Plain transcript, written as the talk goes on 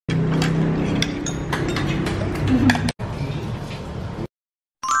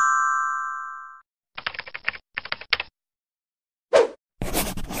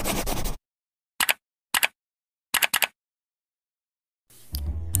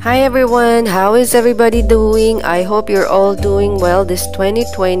Hi everyone, how is everybody doing? I hope you're all doing well this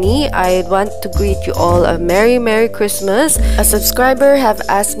 2020. I want to greet you all a Merry Christmas. A subscriber have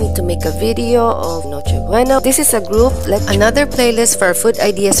asked me to make a video of Noche Buena. This is a group, like another playlist for food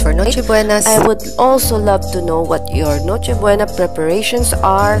ideas for Noche Buenas. I would also love to know what your Noche Buena preparations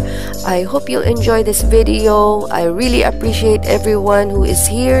are. I hope you'll enjoy this video. I really appreciate everyone who is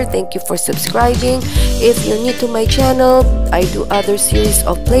here. Thank you for subscribing. If you're new to my channel, I do other series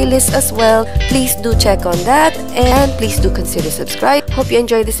of playlists as well. Please do check on that and please do consider subscribe. Hope you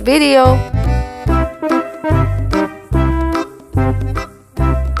enjoy this video.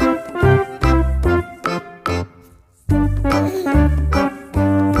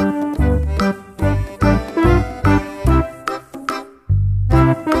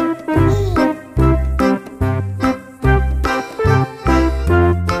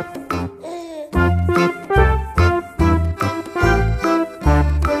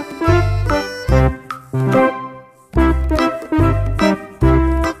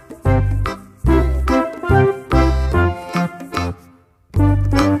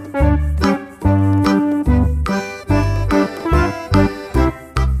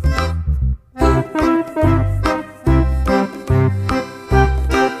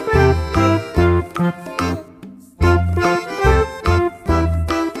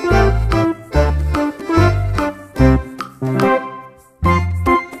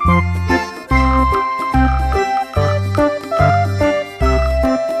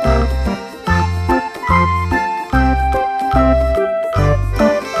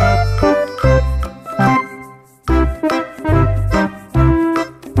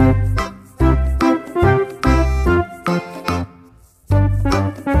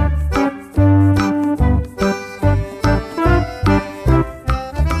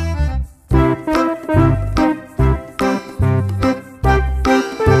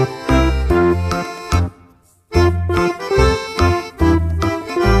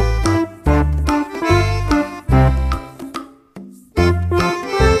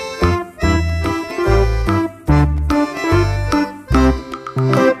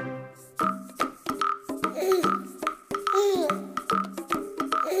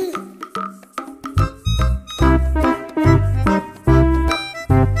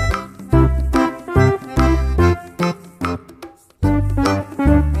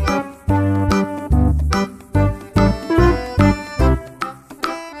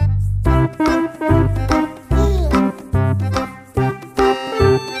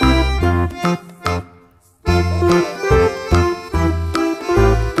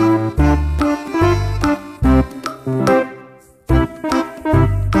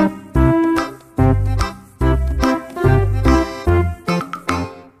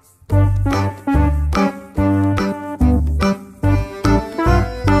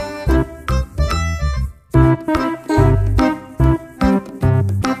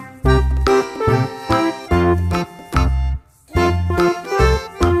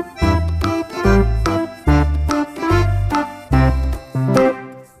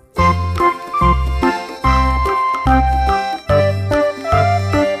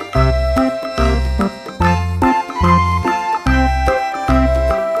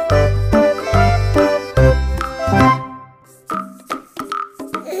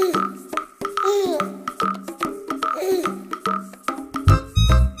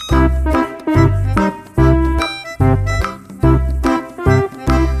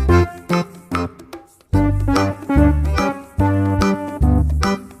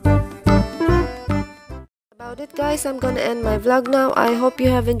 Guys, I'm gonna end my vlog now. I hope you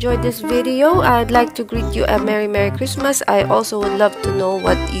have enjoyed this video. I'd like to greet you a Merry Christmas. I also would love to know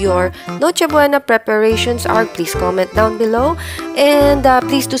what your Noche Buena preparations are. Please comment down below and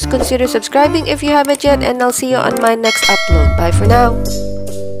please do consider subscribing if you haven't yet, and I'll see you on my next upload. Bye for now.